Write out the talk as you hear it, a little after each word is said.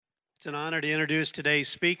It's an honor to introduce today's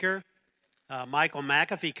speaker. Michael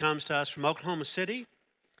McAfee comes to us from Oklahoma City.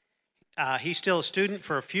 He's still a student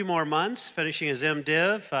for a few more months, finishing his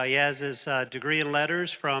MDiv. He has his degree in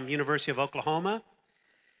letters from University of Oklahoma.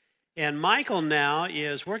 And Michael now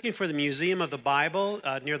is working for the Museum of the Bible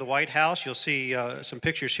near the White House. You'll see some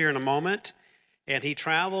pictures here in a moment. And he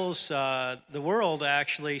travels the world,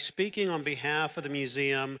 actually, speaking on behalf of the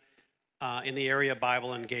museum in the area of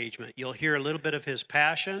Bible engagement. You'll hear a little bit of his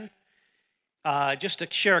passion. Just to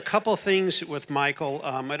share a couple things with Michael,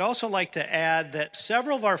 I'd also like to add that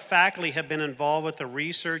several of our faculty have been involved with the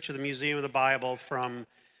research of the Museum of the Bible, from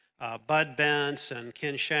Bud Bentz and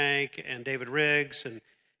Ken Shank and David Riggs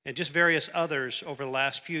and just various others over the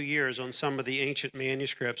last few years on some of the ancient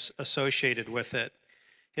manuscripts associated with it.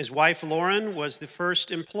 His wife, Lauren, was the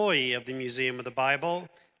first employee of the Museum of the Bible,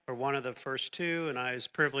 or one of the first two, and I was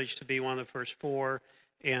privileged to be one of the first four,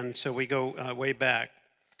 and so we go way back.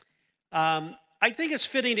 I think it's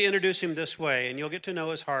fitting to introduce him this way, and you'll get to know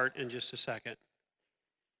his heart in just a second.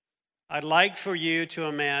 I'd like for you to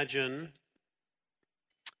imagine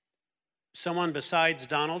someone besides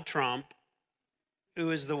Donald Trump who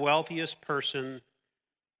is the wealthiest person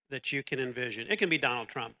that you can envision. It can be Donald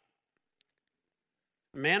Trump.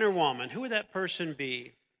 Man or woman, who would that person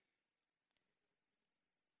be?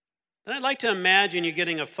 Then I'd like to imagine you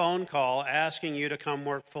getting a phone call asking you to come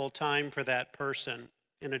work full-time for that person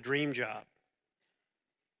in a dream job.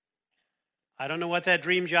 I don't know what that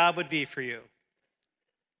dream job would be for you.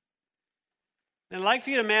 And I'd like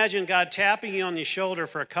for you to imagine God tapping you on the shoulder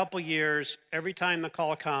for a couple years every time the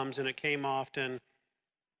call comes, and it came often,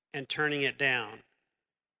 and turning it down.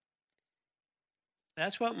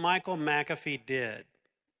 That's what Michael McAfee did.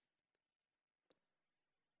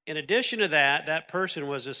 In addition to that, that person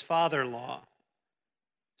was his father-in-law.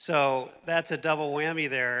 So that's a double whammy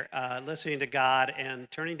there, listening to God and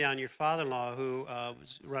turning down your father-in-law who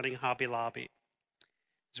was running Hobby Lobby.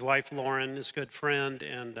 His wife, Lauren, is a good friend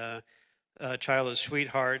and childhood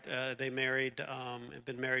sweetheart. They married, have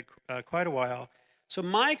been married quite a while. So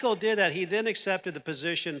Michael did that. He then accepted the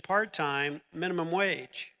position part-time, minimum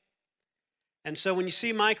wage. And so when you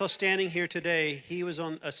see Michael standing here today, he was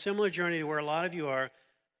on a similar journey to where a lot of you are,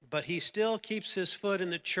 but he still keeps his foot in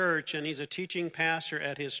the church, and he's a teaching pastor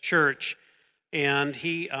at his church. And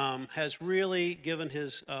he has really given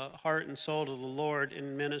his heart and soul to the Lord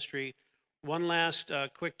in ministry. One last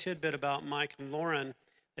quick tidbit about Mike and Lauren.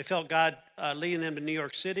 They felt God leading them to New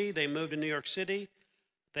York City. They moved to New York City.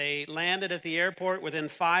 They landed at the airport within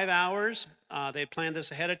 5 hours. They planned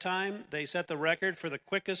this ahead of time. They set the record for the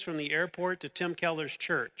quickest from the airport to Tim Keller's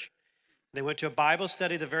church. They went to a Bible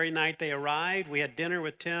study the very night they arrived. We had dinner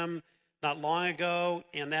with Tim not long ago,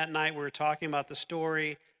 and that night we were talking about the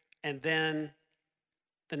story. And then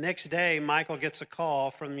the next day, Michael gets a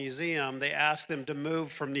call from the museum. They asked them to move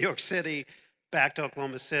from New York City back to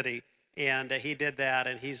Oklahoma City, and he did that,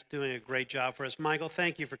 and he's doing a great job for us. Michael,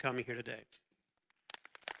 thank you for coming here today.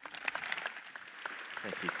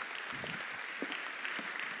 Thank you.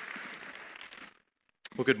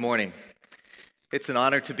 Well, good morning. It's an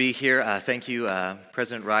honor to be here. Thank you,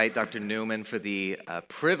 President Wright, Dr. Newman, for the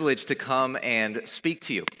privilege to come and speak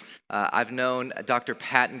to you. I've known Dr.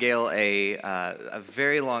 Pattengale a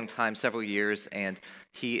very long time, several years, and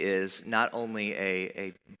he is not only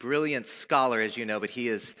a brilliant scholar, as you know, but he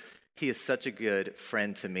is such a good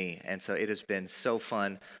friend to me. And so it has been so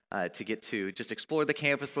fun to get to just explore the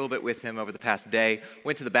campus a little bit with him over the past day.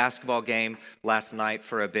 Went to the basketball game last night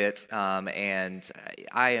for a bit, and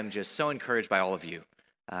I am just so encouraged by all of you.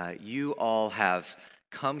 You all have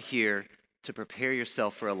come here to prepare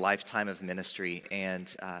yourself for a lifetime of ministry.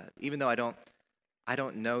 And even though I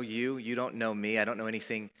don't know you, you don't know me, I don't know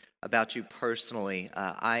anything about you personally,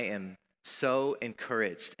 I am so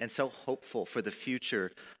encouraged and so hopeful for the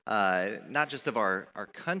future, not just of our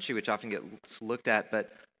country, which often gets looked at,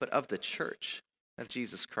 but of the church of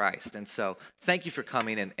Jesus Christ. And so thank you for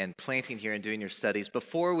coming and planting here and doing your studies.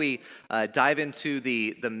 Before we dive into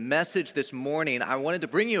the message this morning, I wanted to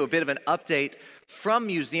bring you a bit of an update from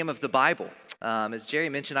Museum of the Bible. As Jerry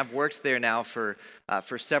mentioned, I've worked there now for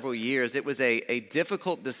several years. It was a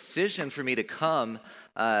difficult decision for me to come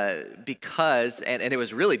because, and it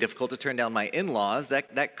was really difficult to turn down my in-laws.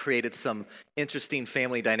 That created some interesting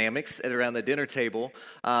family dynamics around the dinner table.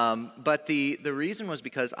 But the reason was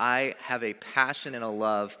because I have a passion and a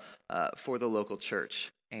love for the local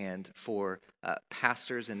church and for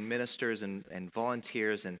pastors and ministers and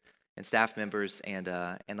volunteers and staff members and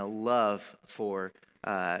a love for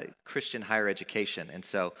Christian higher education. And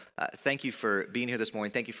so thank you for being here this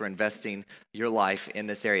morning. Thank you for investing your life in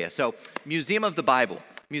this area. So Museum of the Bible.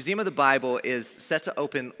 Museum of the Bible is set to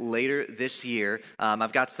open later this year.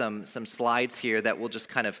 I've got some slides here that we'll just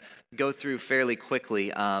kind of go through fairly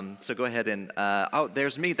quickly. So go ahead and,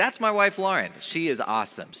 there's me. That's my wife, Lauren. She is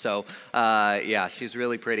awesome. So yeah, she's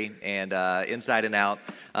really pretty and inside and out.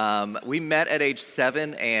 We met at age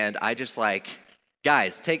 7 and I just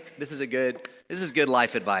guys, this is good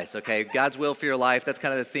life advice, okay? God's will for your life, that's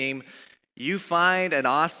kind of the theme. You find an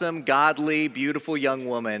awesome, godly, beautiful young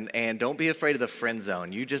woman, and don't be afraid of the friend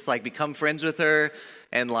zone. You just become friends with her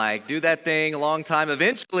and do that thing a long time.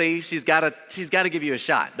 Eventually, she's got to give you a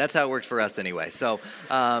shot. That's how it worked for us anyway. So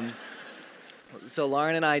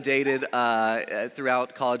Lauren and I dated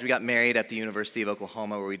throughout college. We got married at the University of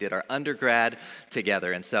Oklahoma where we did our undergrad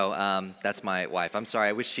together. And so that's my wife. I'm sorry,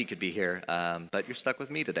 I wish she could be here, but you're stuck with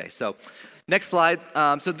me today. So next slide.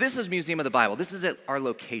 So this is Museum of the Bible. This is at our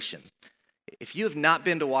location. If you have not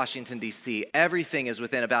been to Washington, D.C., everything is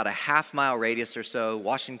within about a half-mile radius or so.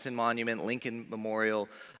 Washington Monument, Lincoln Memorial,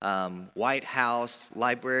 White House,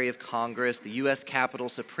 Library of Congress, the U.S. Capitol,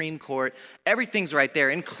 Supreme Court, everything's right there,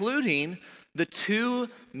 including the two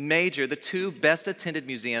best attended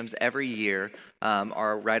museums every year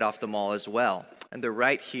are right off the mall as well. And they're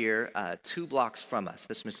right here, 2 blocks from us,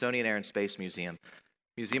 the Smithsonian Air and Space Museum.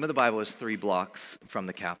 Museum of the Bible is 3 blocks from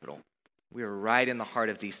the Capitol. We are right in the heart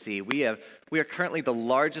of D.C. We are currently the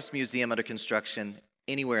largest museum under construction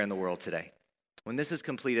anywhere in the world today. When this is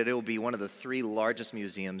completed, it will be one of the 3 largest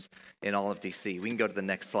museums in all of D.C. We can go to the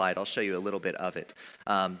next slide. I'll show you a little bit of it.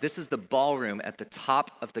 This is the ballroom at the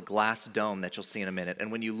top of the glass dome that you'll see in a minute. And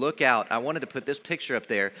when you look out, I wanted to put this picture up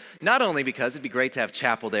there, not only because it'd be great to have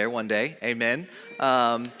chapel there one day, amen,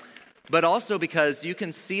 but also because you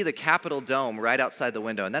can see the Capitol dome right outside the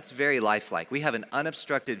window, and that's very lifelike. We have an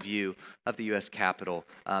unobstructed view of the U.S. Capitol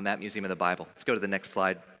at Museum of the Bible. Let's go to the next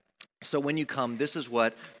slide. So when you come, this is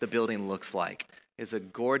what the building looks like. It's a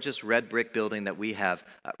gorgeous red brick building that we have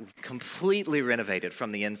completely renovated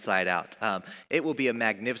from the inside out. It will be a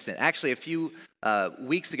magnificent. Actually, a few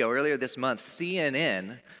weeks ago, earlier this month,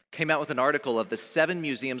 CNN came out with an article of the 7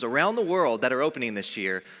 museums around the world that are opening this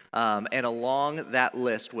year, and along that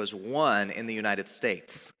list was one in the United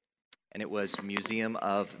States. And it was Museum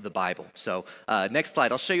of the Bible. So next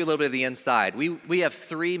slide, I'll show you a little bit of the inside. We have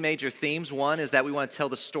 3 major themes. One is that we want to tell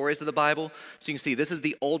the stories of the Bible. So you can see this is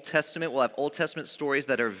the Old Testament. We'll have Old Testament stories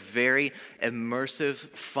that are very immersive,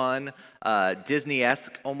 fun,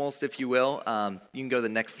 Disney-esque almost, if you will. You can go to the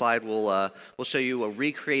next slide. We'll show you a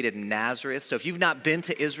recreated Nazareth. So if you've not been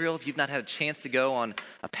to Israel, if you've not had a chance to go on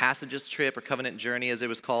a Passages trip or Covenant Journey as it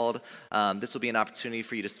was called, this will be an opportunity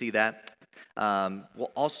for you to see that.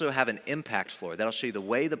 We'll also have an impact floor that'll show you the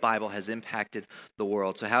way the Bible has impacted the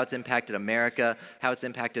world. So how it's impacted America, how it's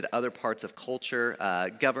impacted other parts of culture,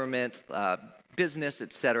 government, business,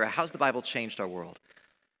 etc. How's the Bible changed our world?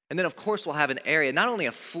 And then, of course, we'll have an area, not only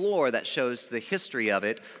a floor that shows the history of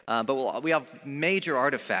it, but we have major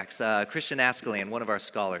artifacts. Christian Ascalon, one of our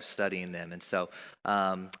scholars, studying them. And so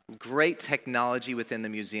great technology within the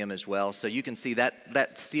museum as well. So you can see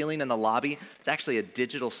that ceiling in the lobby. It's actually a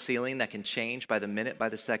digital ceiling that can change by the minute, by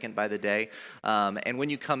the second, by the day. And when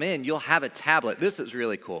you come in, you'll have a tablet. This is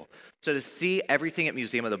really cool. So to see everything at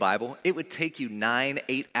Museum of the Bible, it would take you 9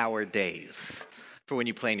 8-hour days for when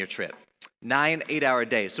you plan your trip. 9 8-hour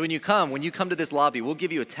days. So when you come to this lobby, we'll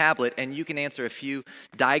give you a tablet and you can answer a few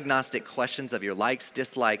diagnostic questions of your likes,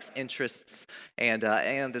 dislikes, interests, and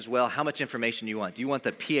as well how much information you want. Do you want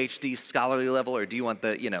the PhD scholarly level, or do you want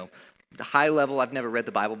the high level, I've never read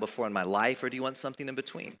the Bible before in my life, or do you want something in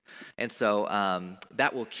between? And so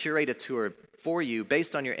that will curate a tour for you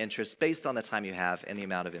based on your interests, based on the time you have and the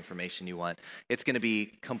amount of information you want. It's going to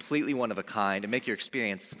be completely one of a kind and make your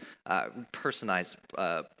experience personalized,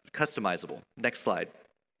 customizable. Next slide.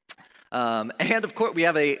 And of course, we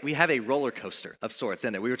have a roller coaster of sorts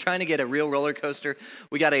in there. We were trying to get a real roller coaster.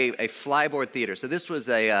 We got a flyboard theater. So this was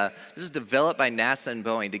developed by NASA and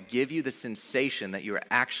Boeing to give you the sensation that you are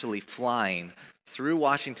actually flying through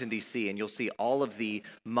Washington, D.C., and you'll see all of the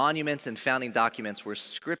monuments and founding documents where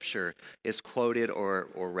Scripture is quoted or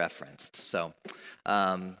referenced. So,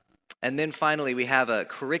 and then finally, we have a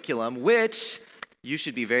curriculum, which you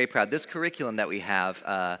should be very proud. This curriculum that we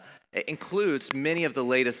have includes many of the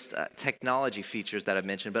latest technology features that I've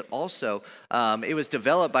mentioned, but also it was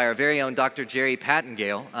developed by our very own Dr. Jerry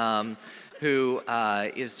Pattengale, who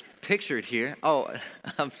is pictured here. Oh,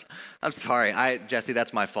 I'm sorry, Jesse,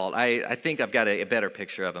 that's my fault. I think I've got a better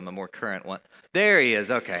picture of him, a more current one. There he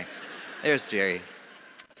is. Okay, there's Jerry.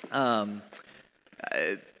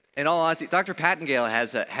 In all honesty, Dr. Pattengale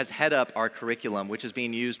has head up our curriculum, which is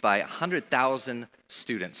being used by 100,000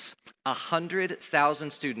 students.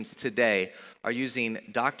 100,000 students today are using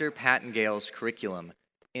Dr. Pattengale's curriculum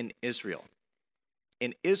in Israel.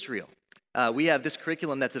 In Israel. We have this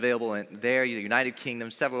curriculum that's available in there, the United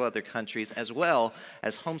Kingdom, several other countries, as well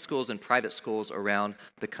as homeschools and private schools around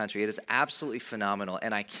the country. It is absolutely phenomenal,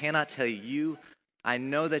 and I cannot tell you, I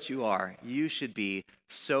know that you should be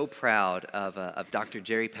so proud of Dr.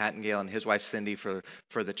 Jerry Pattengale and his wife Cindy for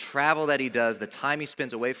the travel that he does, the time he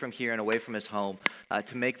spends away from here and away from his home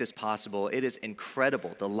to make this possible. It is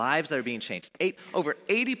incredible, the lives that are being changed. Over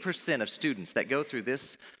 80% of students that go through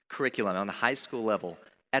this curriculum on the high school level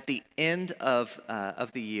at the end of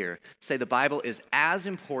the year say the Bible is as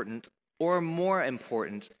important or more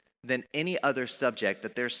important than any other subject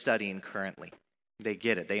that they're studying currently. They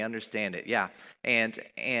get it. They understand it. Yeah. And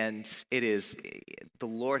it is, the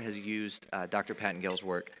Lord has used Dr. Pattengale's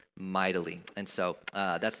work mightily. And so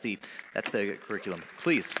that's the curriculum.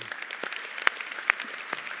 Please.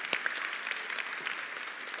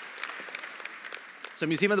 So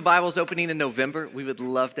Museum of the Bible is opening in November. We would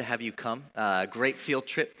love to have you come. Great field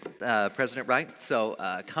trip, President Wright. So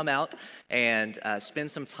come out and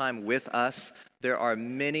spend some time with us. There are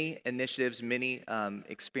many initiatives, many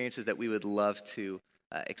experiences that we would love to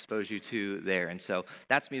expose you to there. And so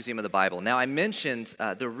that's Museum of the Bible. Now, I mentioned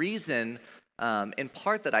the reason, in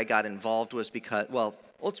part, that I got involved was because, well,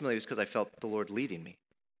 ultimately it was because I felt the Lord leading me,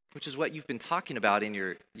 which is what you've been talking about in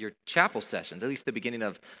your chapel sessions, at least the beginning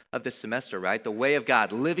of this semester, right? The way of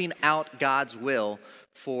God, living out God's will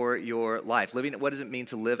for your life. What does it mean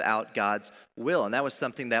to live out God's will? And that was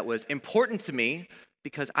something that was important to me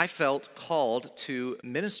because I felt called to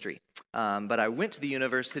ministry. But I went to the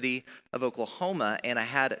University of Oklahoma, and I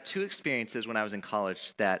had two experiences when I was in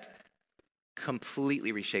college that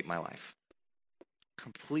completely reshaped my life,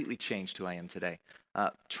 completely changed who I am today.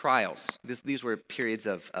 Trials. These were periods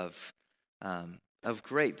of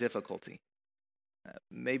great difficulty.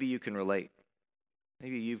 Maybe you can relate.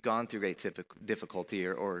 Maybe you've gone through great difficulty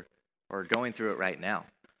or going through it right now.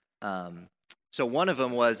 So one of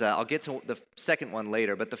them was, I'll get to the second one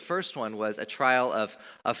later, but the first one was a trial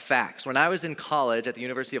of facts. When I was in college at the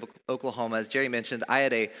University of Oklahoma, as Jerry mentioned,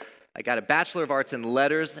 I got a Bachelor of Arts in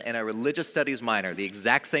Letters and a Religious Studies minor, the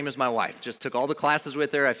exact same as my wife. Just took all the classes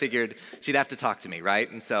with her. I figured she'd have to talk to me, right?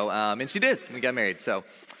 And so, and she did. We got married, so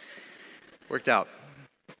worked out.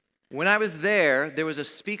 When I was there was a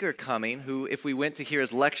speaker coming who, if we went to hear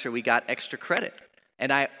his lecture, we got extra credit.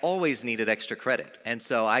 And I always needed extra credit. And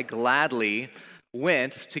so I gladly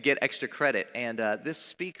went to get extra credit. And this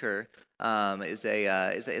speaker is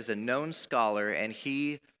a known scholar, and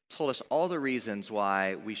he told us all the reasons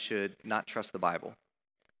why we should not trust the Bible,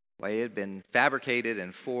 why it had been fabricated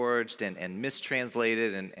and forged and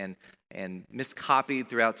mistranslated and miscopied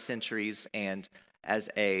throughout centuries. And as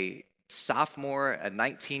a sophomore, a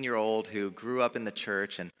 19-year-old who grew up in the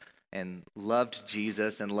church and loved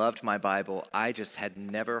Jesus and loved my Bible, I just had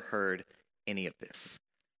never heard any of this.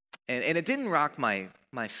 And it didn't rock my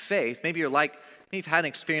faith. Maybe maybe you've had an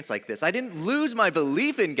experience like this. I didn't lose my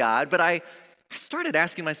belief in God, but I started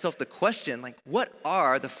asking myself the question, like, what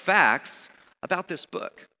are the facts about this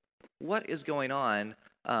book? What is going on?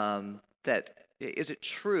 Is it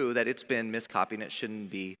true that it's been miscopied and it shouldn't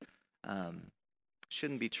be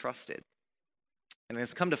trusted? And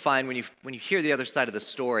it's come to find when you hear the other side of the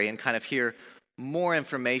story and kind of hear more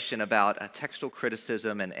information about textual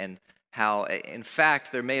criticism and how, in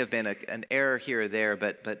fact, there may have been an error here or there,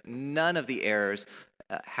 but none of the errors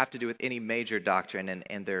have to do with any major doctrine,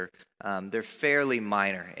 and they're fairly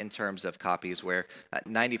minor in terms of copies, where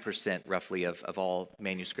 90% roughly of all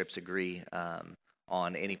manuscripts agree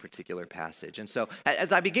on any particular passage. And so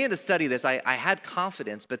as I began to study this, I had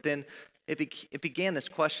confidence, but then it began this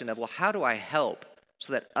question of, well, how do I help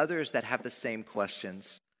so that others that have the same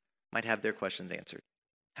questions might have their questions answered?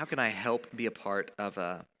 How can I help be a part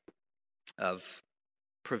of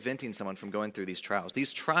preventing someone from going through these trials?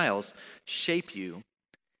 These trials shape you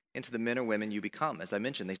into the men or women you become. As I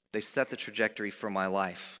mentioned, they set the trajectory for my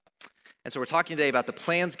life. And so we're talking today about the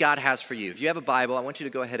plans God has for you. If you have a Bible, I want you to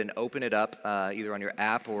go ahead and open it up, either on your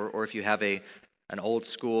app or if you have an old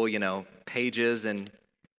school, pages and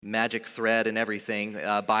magic thread and everything,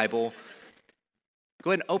 Bible. Go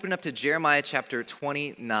ahead and open up to Jeremiah chapter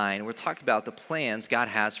 29. We're talking about the plans God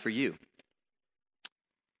has for you.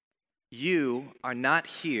 You are not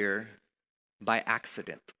here by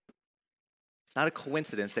accident. It's not a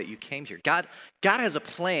coincidence that you came here. God has a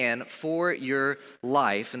plan for your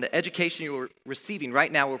life, and the education you're receiving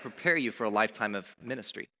right now will prepare you for a lifetime of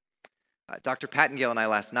ministry. Dr. Pattengale and I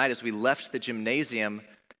last night, as we left the gymnasium,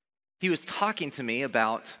 he was talking to me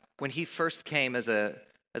about when he first came as a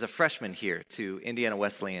freshman here to Indiana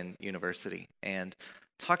Wesleyan University, and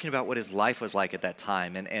talking about what his life was like at that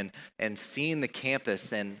time, and seeing the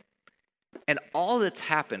campus, and all that's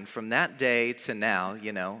happened from that day to now,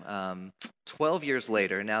 12 years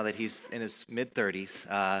later, now that he's in his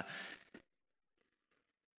mid-30s,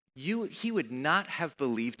 he would not have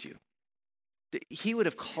believed you. He would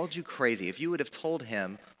have called you crazy if you would have told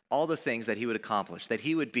him all the things that he would accomplish, that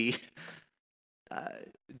he would be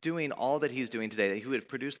doing all that he's doing today, that he would have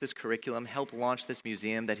produced this curriculum, helped launch this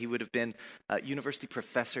museum, that he would have been a university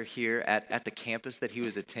professor here at the campus that he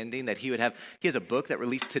was attending, that he has a book that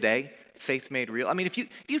released today, Faith Made Real. I mean, if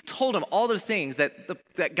you told him all the things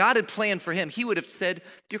that God had planned for him, he would have said,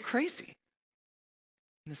 you're crazy.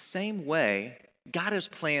 In the same way, God has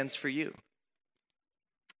plans for you.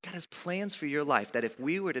 God has plans for your life that if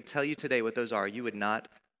we were to tell you today what those are, you would not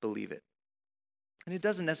believe it. And it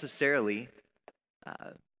doesn't necessarily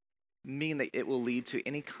mean that it will lead to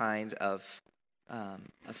any kind of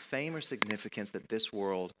fame or significance that this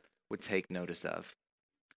world would take notice of.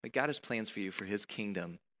 But God has plans for you for his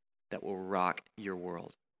kingdom that will rock your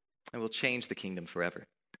world and will change the kingdom forever.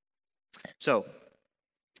 So,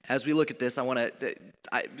 as we look at this,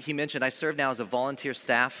 he mentioned I serve now as a volunteer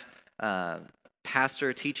staff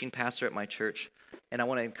teaching pastor at my church. And I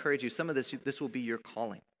want to encourage you, some of this will be your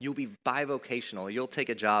calling. You'll be bivocational. You'll take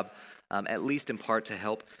a job, at least in part, to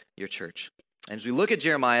help your church. And as we look at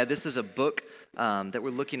Jeremiah, this is a book that we're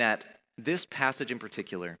looking at, this passage in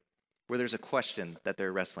particular, where there's a question that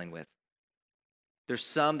they're wrestling with.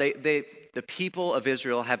 There's the people of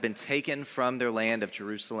Israel have been taken from their land of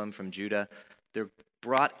Jerusalem, from Judah. They're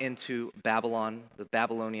brought into Babylon, the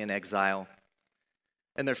Babylonian exile.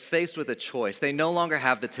 And they're faced with a choice. They no longer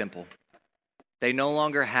have the temple. They no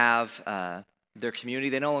longer have their community.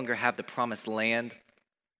 They no longer have the promised land.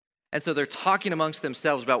 And so they're talking amongst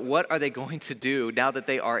themselves about what are they going to do now that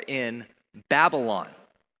they are in Babylon.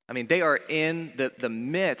 I mean, they are in the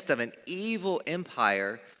midst of an evil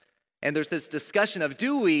empire. And there's this discussion of,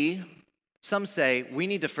 some say, we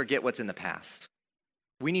need to forget what's in the past.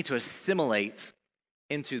 We need to assimilate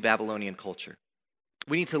into Babylonian culture.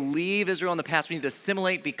 We need to leave Israel in the past. We need to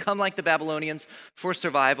assimilate, become like the Babylonians for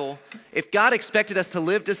survival. If God expected us to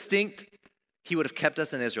live distinct, he would have kept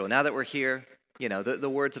us in Israel. Now that we're here, the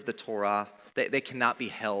words of the Torah, they cannot be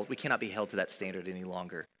held. We cannot be held to that standard any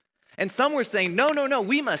longer. And some were saying, no,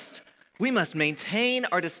 we must maintain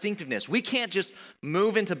our distinctiveness. We can't just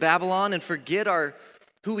move into Babylon and forget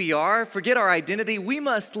who we are, forget our identity. We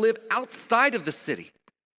must live outside of the city.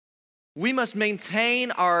 We must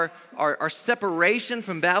maintain our separation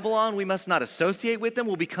from Babylon. We must not associate with them.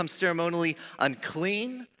 We'll become ceremonially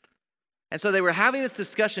unclean. And so they were having this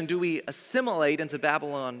discussion, do we assimilate into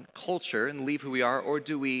Babylon culture and leave who we are, or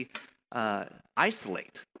do we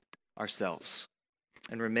isolate ourselves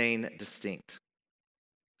and remain distinct?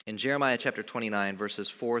 In Jeremiah chapter 29, verses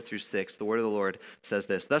 4 through 6, the word of the Lord says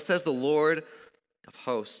this: Thus says the Lord of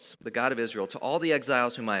hosts, the God of Israel, to all the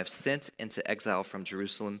exiles whom I have sent into exile from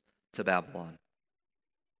Jerusalem to Babylon.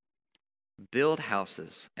 Build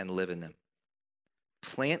houses and live in them.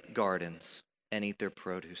 Plant gardens and eat their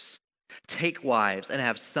produce. Take wives and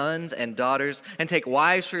have sons and daughters, and take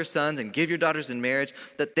wives for your sons and give your daughters in marriage,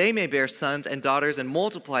 that they may bear sons and daughters and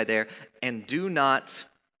multiply there, and do not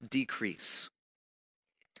decrease.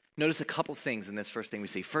 Notice a couple things in this first thing we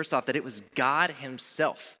see. First off, that it was God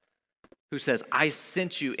himself who says, I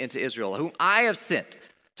sent you into Israel, whom I have sent.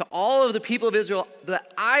 To all of the people of Israel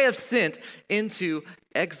that I have sent into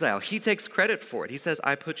exile. He takes credit for it. He says,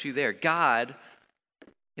 I put you there. God,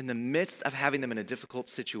 in the midst of having them in a difficult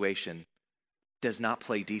situation, does not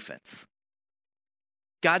play defense.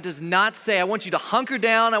 God does not say, I want you to hunker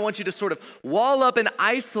down, I want you to sort of wall up and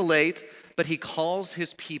isolate, but he calls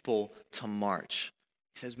his people to march.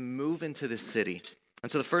 He says, move into this city.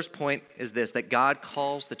 And so the first point is this, that God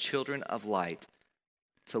calls the children of light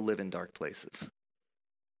to live in dark places.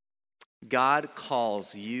 God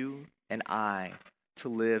calls you and I to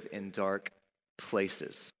live in dark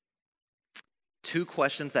places. Two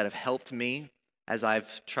questions that have helped me as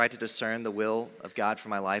I've tried to discern the will of God for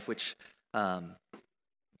my life, which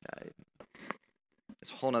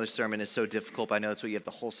this whole other sermon is so difficult, but I know that's what you have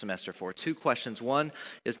the whole semester for. Two questions. One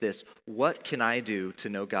is this: what can I do to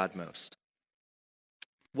know God most?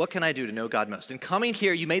 What can I do to know God most? In coming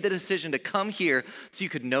here, you made the decision to come here so you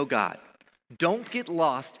could know God. Don't get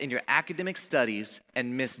lost in your academic studies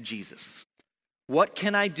and miss Jesus. What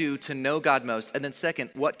can I do to know God most? And then second,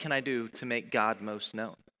 what can I do to make God most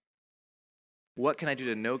known? What can I do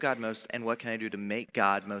to know God most, and what can I do to make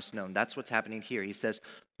God most known? That's what's happening here. He says,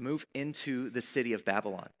 Move into the city of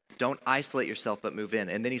Babylon. Don't isolate yourself, but move in.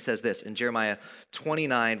 And then he says this in Jeremiah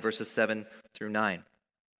 29, verses 7 through 9.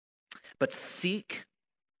 But seek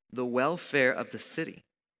the welfare of the city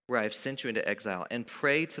where I have sent you into exile, and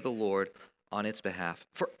pray to the Lord on its behalf.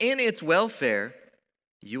 For in its welfare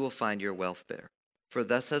you will find your welfare. For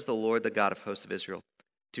thus says the Lord, the God of hosts of Israel,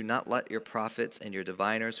 do not let your prophets and your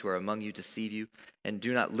diviners who are among you deceive you, and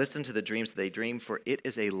do not listen to the dreams that they dream, for it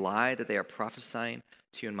is a lie that they are prophesying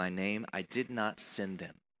to you in my name. I did not send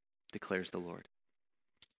them, declares the Lord.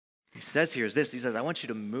 He says here is this, he says, I want you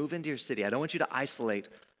to move into your city. I don't want you to isolate,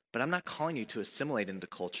 but I'm not calling you to assimilate into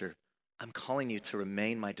culture. I'm calling you to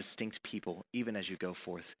remain my distinct people, even as you go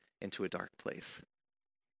forth into a dark place.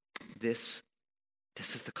 This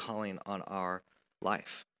is the calling on our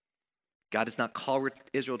life. God does not call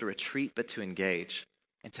Israel to retreat, but to engage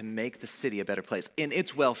and to make the city a better place. In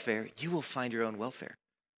its welfare, you will find your own welfare.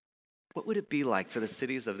 What would it be like for the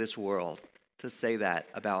cities of this world to say that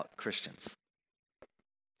about Christians?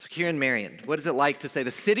 So here in Marion, what is it like to say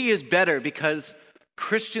the city is better because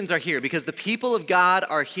Christians are here, because the people of God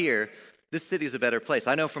are here? This city is a better place.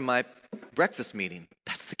 I know from my breakfast meeting,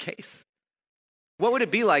 that's the case. What would it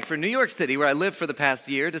be like for New York City, where I lived for the past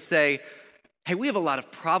year, to say, hey, we have a lot of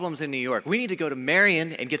problems in New York. We need to go to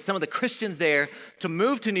Marion and get some of the Christians there to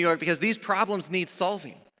move to New York because these problems need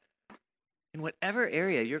solving. In whatever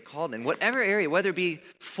area you're called in, whatever area, whether it be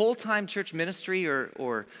full-time church ministry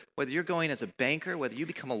or whether you're going as a banker, whether you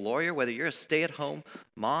become a lawyer, whether you're a stay-at-home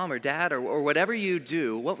mom or dad or whatever you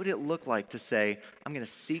do, what would it look like to say, I'm going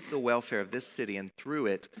to seek the welfare of this city and through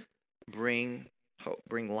it bring hope,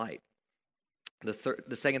 bring light?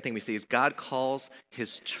 The second thing we see is God calls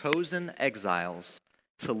his chosen exiles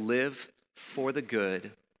to live for the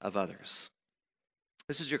good of others.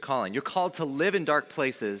 This is your calling. You're called to live in dark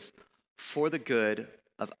places for the good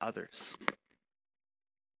of others.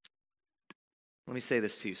 Let me say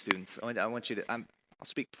this to you, students. I want you to, I'll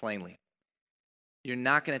speak plainly. You're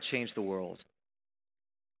not going to change the world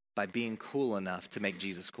by being cool enough to make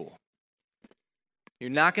Jesus cool. You're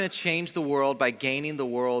not going to change the world by gaining the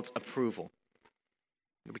world's approval.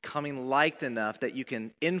 You're becoming liked enough that you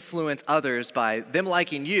can influence others by them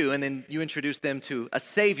liking you, and then you introduce them to a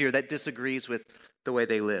Savior that disagrees with the way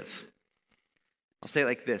they live. I'll say it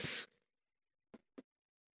like this.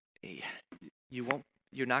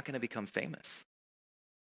 You're not going to become famous.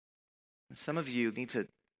 And some of you need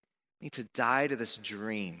to die to this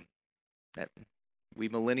dream that we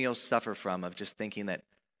millennials suffer from, of just thinking that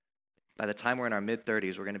by the time we're in our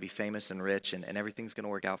mid-30s, we're going to be famous and rich and everything's going to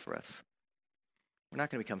work out for us. We're not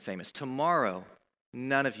going to become famous. Tomorrow,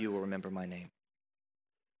 none of you will remember my name.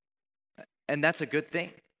 And that's a good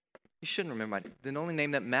thing. You shouldn't remember my name. The only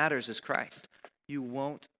name that matters is Christ. You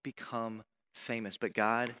won't become famous, but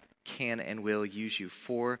God can and will use you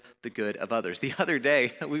for the good of others. The other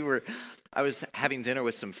day, I was having dinner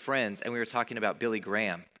with some friends, and we were talking about Billy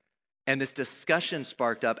Graham. And this discussion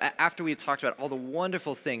sparked up after we had talked about all the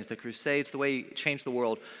wonderful things, the Crusades, the way he changed the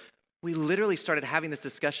world. We literally started having this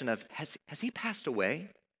discussion of, has he passed away?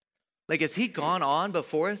 Like, has he gone on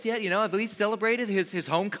before us yet? Have we celebrated his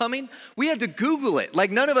homecoming? We had to Google it. Like,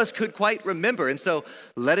 none of us could quite remember. And so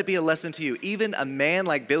let it be a lesson to you. Even a man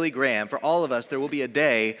like Billy Graham, for all of us, there will be a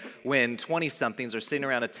day when 20-somethings are sitting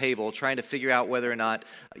around a table trying to figure out whether or not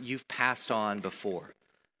you've passed on before.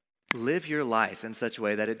 Live your life in such a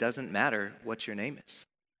way that it doesn't matter what your name is,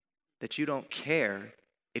 that you don't care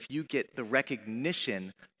if you get the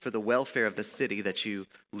recognition for the welfare of the city that you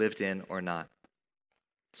lived in or not.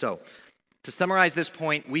 So, to summarize this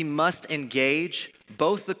point, we must engage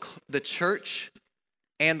both the church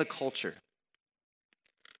and the culture.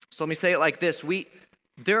 So let me say it like this.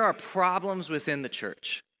 There are problems within the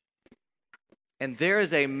church. And there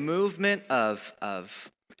is a movement of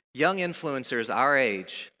young influencers our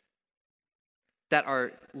age that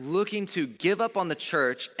are looking to give up on the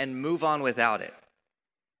church and move on without it.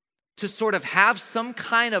 To sort of have some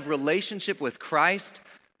kind of relationship with Christ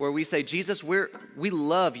where we say, Jesus, we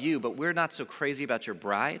love you, but we're not so crazy about your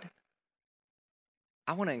bride.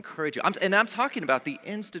 I want to encourage you. I'm talking about the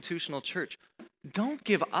institutional church. Don't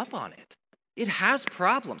give up on it. It has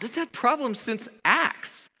problems. It's had problems since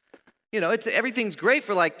Acts. Everything's great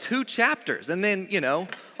for like 2 chapters. And then,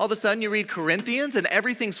 all of a sudden you read Corinthians and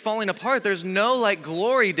everything's falling apart. There's no like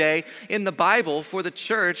glory day in the Bible for the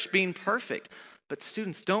church being perfect. But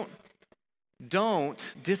students,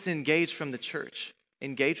 don't disengage from the church.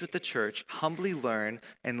 Engage with the church, humbly learn,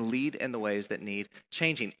 and lead in the ways that need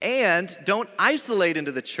changing. And don't isolate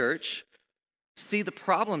into the church. See the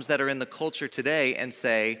problems that are in the culture today and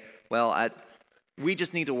say, well, we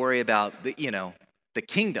just need to worry about the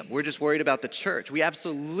kingdom. We're just worried about the church. We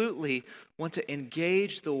absolutely want to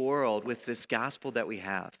engage the world with this gospel that we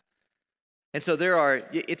have. And so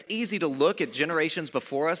it's easy to look at generations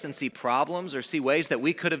before us and see problems or see ways that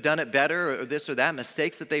we could have done it better or this or that,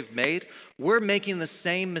 mistakes that they've made. We're making the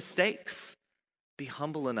same mistakes. Be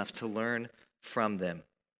humble enough to learn from them.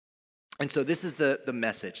 And so this is the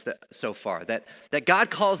message so far, that God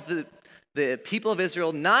calls the people of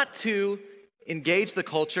Israel not to engage the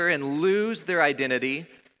culture and lose their identity,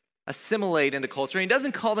 assimilate into culture. He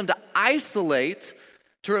doesn't call them to isolate,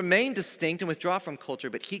 to remain distinct and withdraw from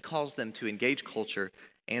culture, but he calls them to engage culture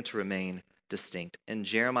and to remain distinct. In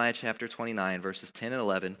Jeremiah chapter 29, verses 10 and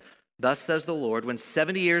 11, thus says the Lord, when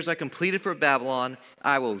 70 years are completed for Babylon,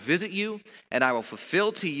 I will visit you and I will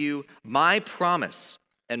fulfill to you my promise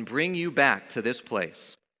and bring you back to this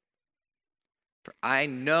place. For I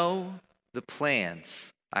know the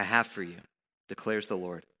plans I have for you, declares the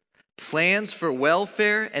Lord. Plans for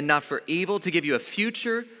welfare and not for evil, to give you a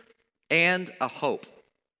future and a hope.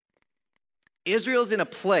 Israel's in a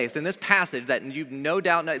place, in this passage, that you no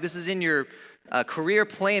doubt know, this is in your career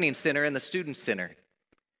planning center and the student center.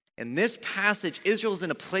 In this passage, Israel's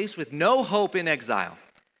in a place with no hope in exile.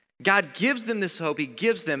 God gives them this hope, he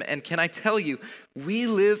gives them, and can I tell you, we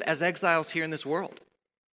live as exiles here in this world.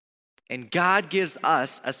 And God gives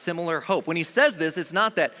us a similar hope. When he says this, it's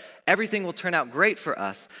not that everything will turn out great for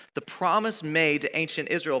us. The promise made to ancient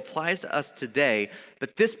Israel applies to us today,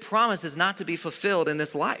 but this promise is not to be fulfilled in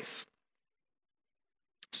this life.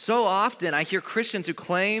 So often I hear Christians who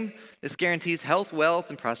claim this guarantees health, wealth,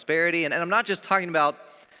 and prosperity. And I'm not just talking about,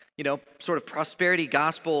 sort of prosperity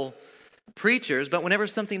gospel preachers, but whenever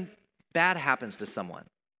something bad happens to someone,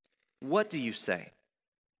 what do you say?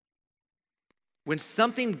 When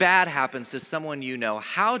something bad happens to someone you know,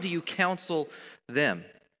 how do you counsel them?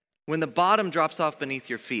 When the bottom drops off beneath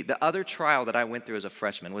your feet. The other trial that I went through as a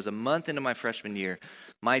freshman was a month into my freshman year.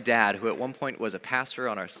 My dad, who at one point was a pastor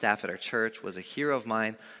on our staff at our church, was a hero of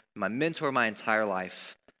mine, my mentor my entire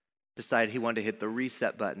life, decided he wanted to hit the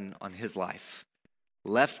reset button on his life.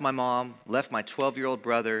 Left my mom, left my 12-year-old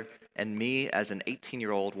brother, and me as an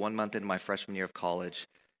 18-year-old 1 month into my freshman year of college,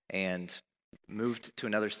 and moved to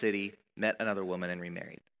another city, met another woman, and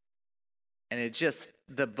remarried. And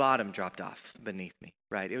the bottom dropped off beneath me,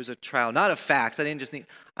 right? It was a trial, not of facts. I didn't just need,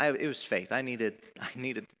 it was faith. I needed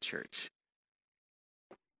the church.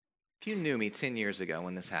 If you knew me 10 years ago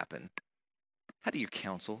when this happened, how do you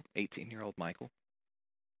counsel 18-year-old Michael?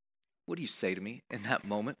 What do you say to me in that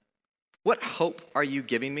moment? What hope are you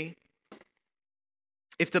giving me?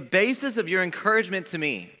 If the basis of your encouragement to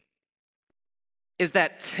me is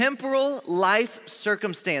that temporal life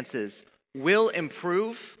circumstances will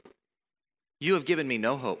improve, you have given me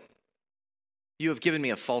no hope. You have given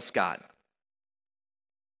me a false God.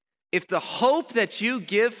 If the hope that you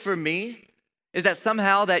give for me is that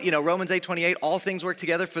somehow that, Romans 8:28, all things work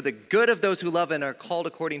together for the good of those who love and are called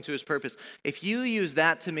according to his purpose. If you use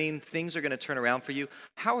that to mean things are going to turn around for you,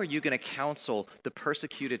 how are you going to counsel the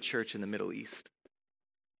persecuted church in the Middle East?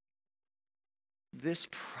 This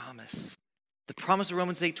promise, the promise of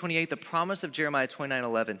Romans 8:28, the promise of Jeremiah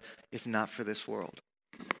 29:11 is not for this world.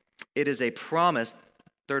 It is a promise,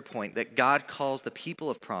 third point, that God calls the people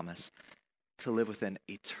of promise to live with an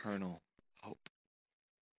eternal hope.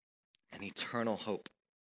 An eternal hope.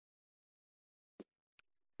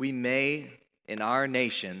 We may, in our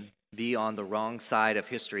nation, be on the wrong side of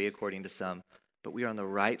history, according to some, but we are on the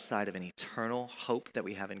right side of an eternal hope that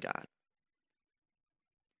we have in God.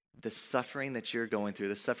 The suffering that you're going through,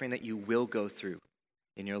 the suffering that you will go through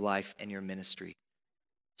in your life and your ministry,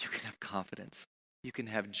 you can have confidence. You can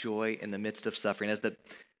have joy in the midst of suffering. As the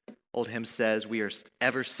old hymn says, we are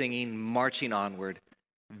ever singing, marching onward,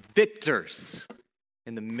 victors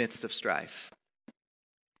in the midst of strife.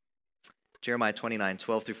 Jeremiah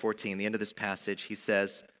 29:12-14, the end of this passage, he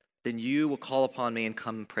says, then you will call upon me and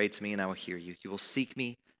come and pray to me, and I will hear you. You will seek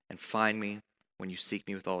me and find me when you seek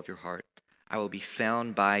me with all of your heart. I will be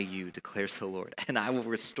found by you, declares the Lord, and I will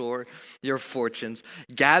restore your fortunes,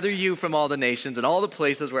 gather you from all the nations and all the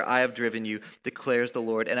places where I have driven you, declares the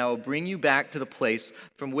Lord, and I will bring you back to the place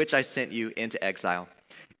from which I sent you into exile.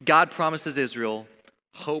 God promises Israel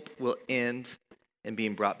hope will end in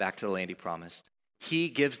being brought back to the land he promised. He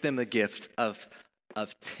gives them the gift of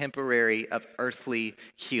temporary, of earthly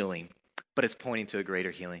healing, but it's pointing to a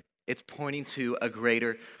greater healing. It's pointing to a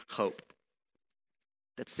greater hope.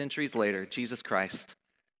 That centuries later, Jesus Christ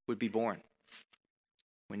would be born.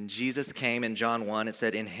 When Jesus came in John 1, it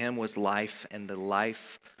said, in him was life, and the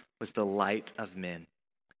life was the light of men.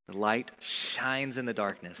 The light shines in the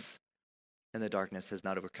darkness, and the darkness has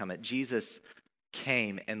not overcome it. Jesus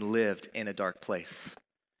came and lived in a dark place.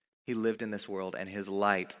 He lived in this world, and his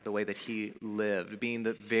light, the way that he lived, being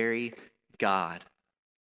the very God,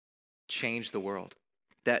 changed the world.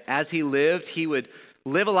 That as he lived, he would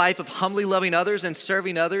live a life of humbly loving others and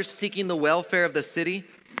serving others, seeking the welfare of the city,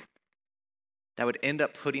 that would end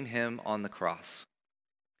up putting him on the cross.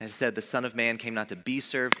 As it said, the Son of Man came not to be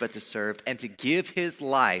served, but to serve, and to give his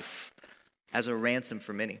life as a ransom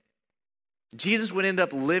for many. Jesus would end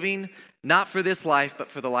up living not for this life, but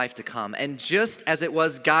for the life to come. And just as it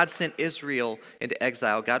was God sent Israel into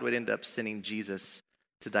exile, God would end up sending Jesus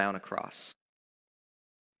to die on a cross.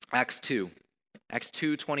 Acts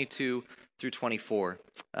 2:22 through 24.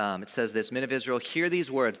 It says this, "Men of Israel, hear these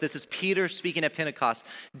words." This is Peter speaking at Pentecost.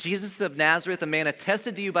 "Jesus of Nazareth, a man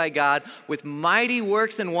attested to you by God with mighty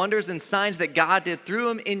works and wonders and signs that God did through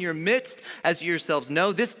him in your midst, as you yourselves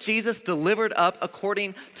know. This Jesus delivered up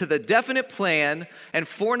according to the definite plan and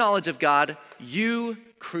foreknowledge of God, you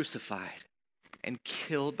crucified and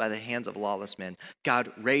killed by the hands of lawless men.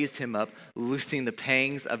 God raised him up, loosing the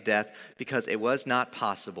pangs of death, because it was not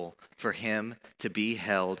possible for him to be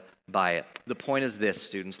held by it." The point is this,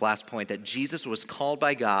 students, last point, that Jesus was called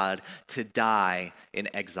by God to die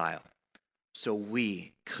in exile so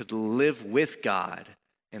we could live with God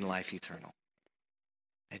in life eternal.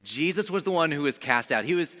 That Jesus was the one who was cast out.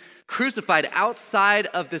 He was crucified outside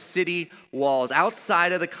of the city walls,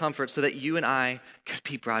 outside of the comfort, so that you and I could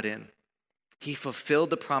be brought in. He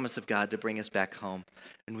fulfilled the promise of God to bring us back home.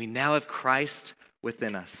 And we now have Christ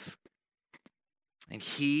within us. And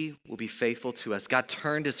he will be faithful to us. God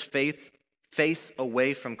turned his face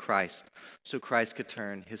away from Christ so Christ could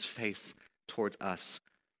turn his face towards us.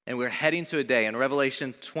 And we're heading to a day in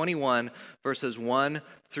Revelation 21, verses 1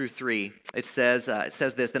 through 3. It says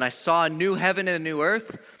this, "Then I saw a new heaven and a new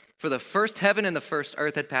earth, for the first heaven and the first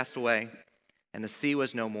earth had passed away, and the sea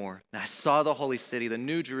was no more. And I saw the holy city, the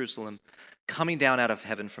new Jerusalem, coming down out of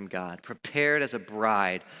heaven from God, prepared as a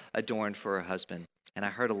bride adorned for her husband. And I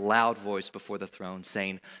heard a loud voice before the throne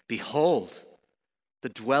saying, 'Behold, the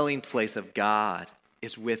dwelling place of God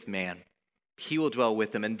is with man. He will dwell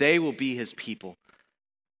with them, and they will be his people.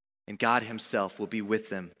 And God himself will be with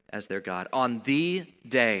them as their God. On the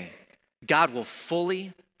day, God will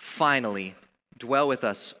fully, finally dwell with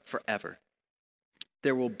us forever.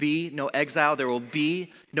 There will be no exile. There will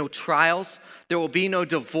be no trials. There will be no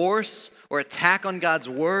divorce or attack on God's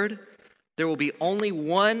word. There will be only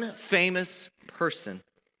one famous person,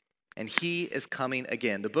 and he is coming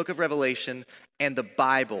again." The book of Revelation and the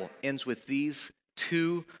Bible ends with these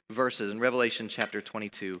two verses in Revelation chapter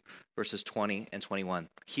 22, verses 20 and 21.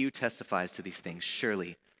 "He who testifies to these things,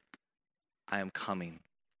 surely I am coming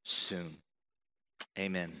soon."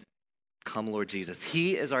 Amen. Come, Lord Jesus.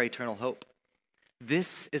 He is our eternal hope.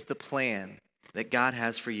 This is the plan that God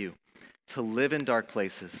has for you, to live in dark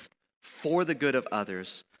places for the good of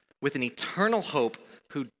others with an eternal hope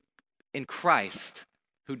in Christ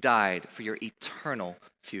who died for your eternal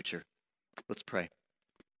future. Let's pray.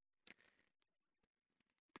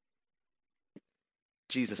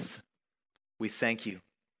 Jesus, we thank you.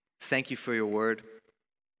 Thank you for your word.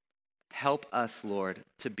 Help us, Lord,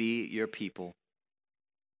 to be your people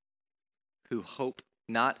who hope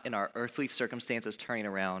not in our earthly circumstances turning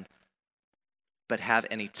around, but have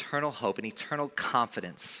an eternal hope, an eternal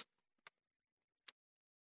confidence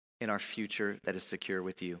in our future that is secure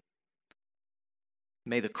with you.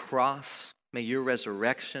 May the cross, may your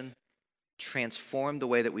resurrection transform the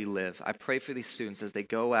way that we live. I pray for these students as they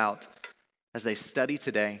go out, as they study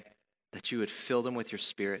today, that you would fill them with your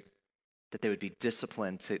spirit, that they would be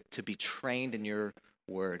disciplined to be trained in your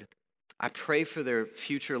word. I pray for their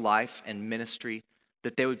future life and ministry,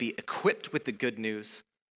 that they would be equipped with the good news,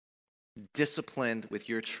 disciplined with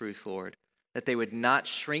your truth, Lord, that they would not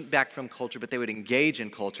shrink back from culture, but they would engage in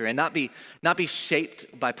culture and not be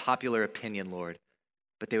shaped by popular opinion, Lord,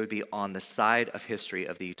 but they would be on the side of history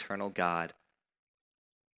of the eternal God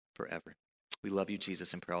forever. We love you,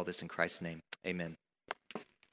 Jesus, and pray all this in Christ's name. Amen.